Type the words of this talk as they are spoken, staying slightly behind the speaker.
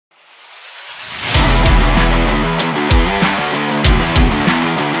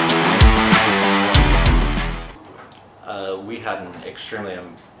had an extremely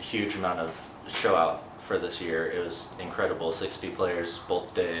huge amount of show out for this year. It was incredible. 60 players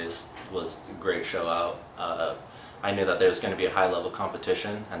both days was a great show out. I knew that there was going to be a high-level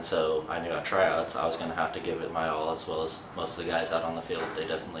competition, and so I knew at tryouts I was going to have to give it my all, as well as most of the guys out on the field. They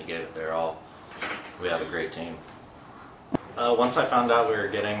definitely gave it their all. We have a great team. Once I found out we were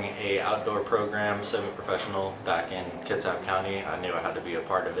getting a outdoor program, semi-professional, back in Kitsap County, I knew I had to be a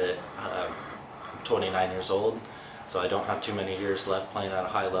part of it. I'm 29 years old, so I don't have too many years left playing at a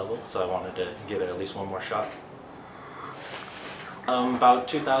high level, so I wanted to give it at least one more shot. About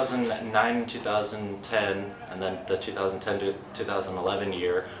 2009, 2010, and then the 2010 to 2011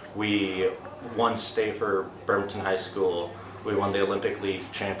 year, we won state for Bremerton High School. We won the Olympic League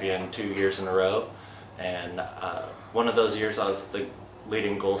champion 2 years in a row, and one of those years I was the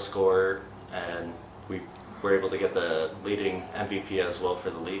leading goal scorer, and we were able to get the leading MVP as well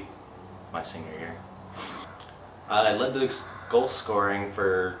for the league my senior year. I led the goal scoring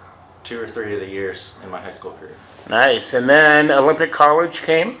for 2 or 3 of the years in my high school career. Nice. And then Olympic College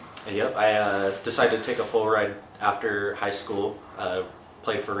came? Yep, I decided to take a full ride after high school.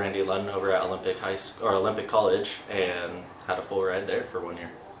 Played for Randy Lund over at Olympic College, and had a full ride there for 1 year.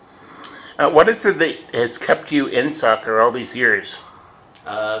 What is it that has kept you in soccer all these years?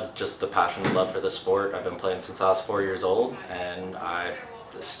 Just the passion and love for the sport. I've been playing since I was 4 years old, and I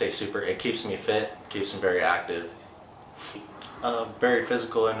stay it keeps me fit, keeps me very active. Very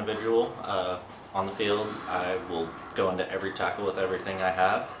physical individual. On the field, I will go into every tackle with everything I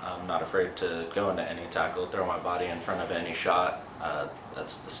have. I'm not afraid to go into any tackle, throw my body in front of any shot.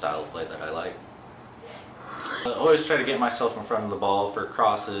 That's the style of play that I like. I always try to get myself in front of the ball for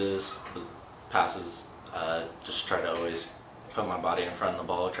crosses, passes. Just try to always put my body in front of the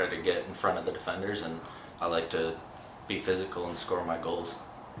ball, try to get in front of the defenders, and I like to be physical and score my goals.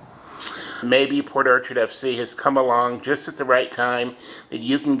 Maybe Port Orchard FC has come along just at the right time that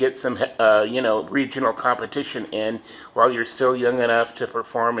you can get some, regional competition in while you're still young enough to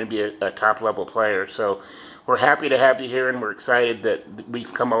perform and be a top-level player. So we're happy to have you here, and we're excited that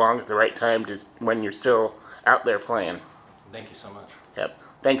we've come along at the right time when you're still out there playing. Thank you so much. Yep.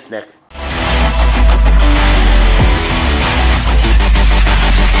 Thanks, Nick.